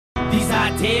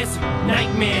ideas,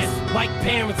 nightmares, white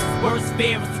parents, worst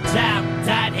fear is a child,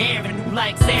 dyed hair and who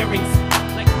likes earrings.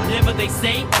 Like whatever they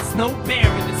say, that's no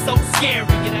bearing. It's so scary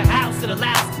in a house that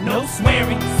allows no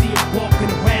swearing. You see him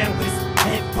walking around with his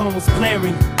headphones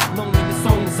blaring, loneliness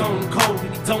on his own code,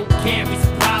 and he don't care. He's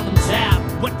a problem child.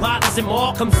 What bothers him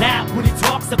all comes out when he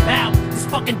talks about his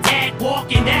fucking dad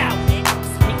walking out.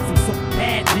 Hates him so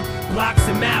badly, blocks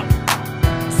him out.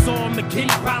 Saw him again,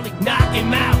 he probably knock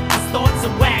him out. His thoughts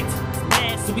are whacked, he's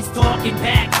mad, so he's talking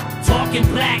back, talking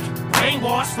black,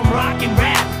 brainwashed from rock and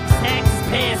rap. Tags his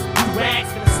pants, new rags,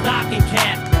 and a stocking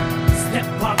cap.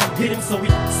 Stepfather hit him, so he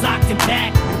socked him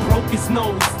back and broke his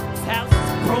nose. His house is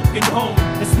a broken home,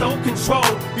 there's no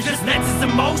control. He just lets his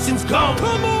emotions go.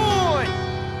 Come on!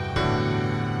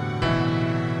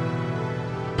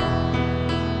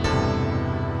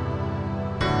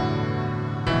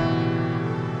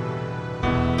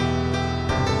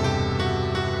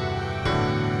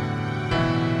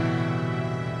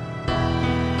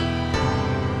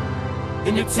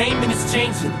 Entertainment is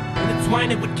changing,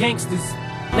 intertwining with gangsters.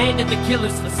 Land of the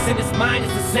killers, a sinner's mind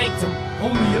is a sanctum.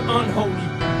 Holy or unholy,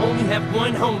 only have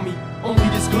one homie. Only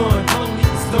this gun, only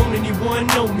this don't anyone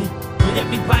know me. Yet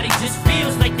everybody just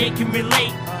feels like they can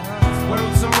relate. These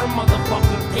words are a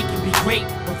motherfucker, they can be great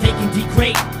or they can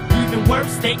degrade. Even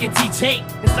worse, they can teach hate.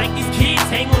 It's like these kids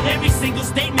hang on every single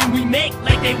statement we make,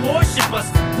 like they worship us.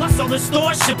 Plus all the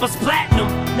stores ship us platinum.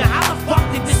 Now how the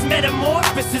fuck did this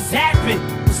metamorphosis happen?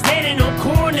 Standing on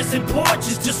corners and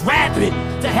porches just rapping,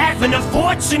 to having a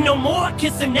fortune, no more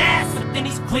kissing ass. But then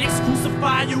these critics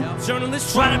crucify you,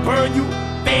 journalists try to burn you,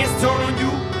 fans turn on you,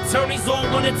 attorneys all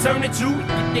wanna turn at you,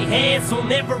 get their hands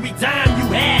on every dime you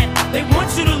had. They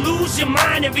want you to lose your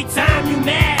mind every time you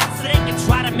mad, so they can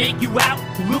try to make you out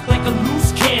to look like a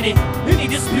loose cannon. Any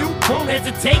dispute won't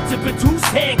hesitate to produce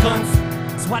handguns.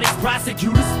 That's why these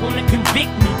prosecutors wanna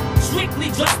convict me, strictly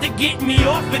just to get me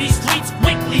off of these streets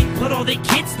quickly. But all they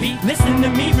kids be listening to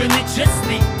me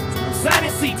religiously. I'm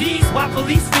signing CDs while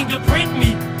police fingerprint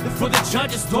me for the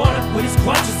judge's daughter with his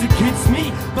grudges against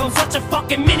me. But I'm such a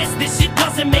fucking menace, this shit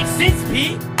doesn't make sense,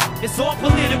 P. It's all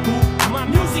political, my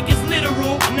music is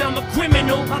literal, and I'm a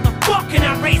criminal. How the fuck can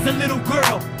I raise a little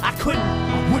girl? I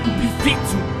wouldn't be fit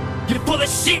to. You're full of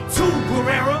shit too,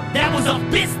 Guerrero. That was a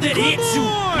fist that hit you,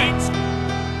 bitch.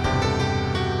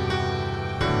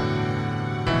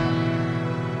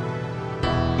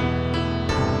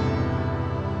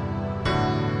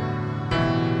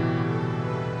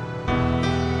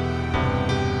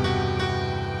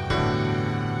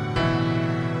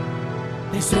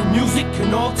 They say music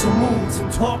can alter moods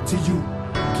and talk to you.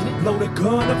 Can it load a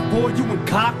gun up for you and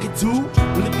cock it too?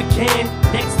 Well, if it can,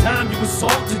 next time you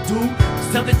assault a dude,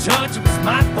 just tell the judge it was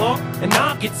my fault and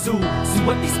I'll get sued. See,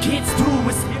 what these kids do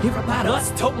is hear about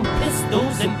us toting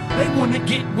pistols, and they wanna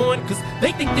get one cause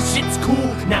they think the shit's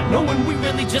cool, not knowing we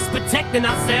really just protecting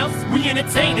ourselves. We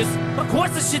entertainers, of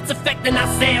course the shit's affecting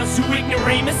ourselves, you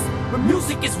ignoramus. But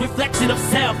music is reflection of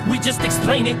self, we just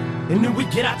explain it, and then we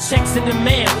get our checks in the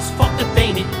mail. It's fucked up,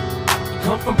 ain't it? We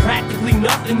come from practically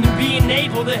nothing to being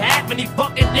able to have any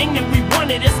fucking thing that we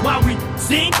wanted. That's why we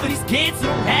sing for these kids who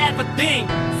don't have a thing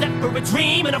except for a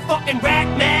dream and a fucking rap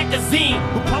magazine,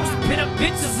 who post pin-up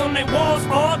pictures on their walls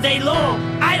all day long,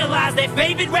 idolize their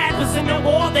favorite rappers and know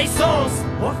all their songs.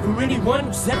 Or for anyone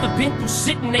who's ever been through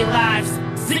shit in their lives,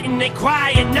 sitting they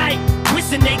cry at night,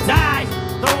 wishing they died.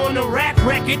 Throw on a rap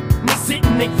record, and they sit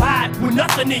and they vibe with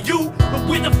nothing to you, but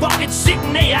with the fucking shit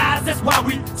in their eyes. That's why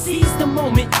we seize the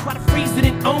moment, try to freeze it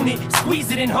and own it, squeeze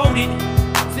it and hold it.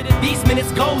 So that these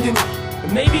minutes golden,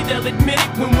 and maybe they'll admit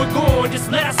it when we're gone.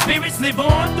 Just let our spirits live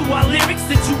on through our lyrics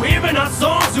that you hear in our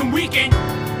songs, and we can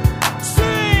sing.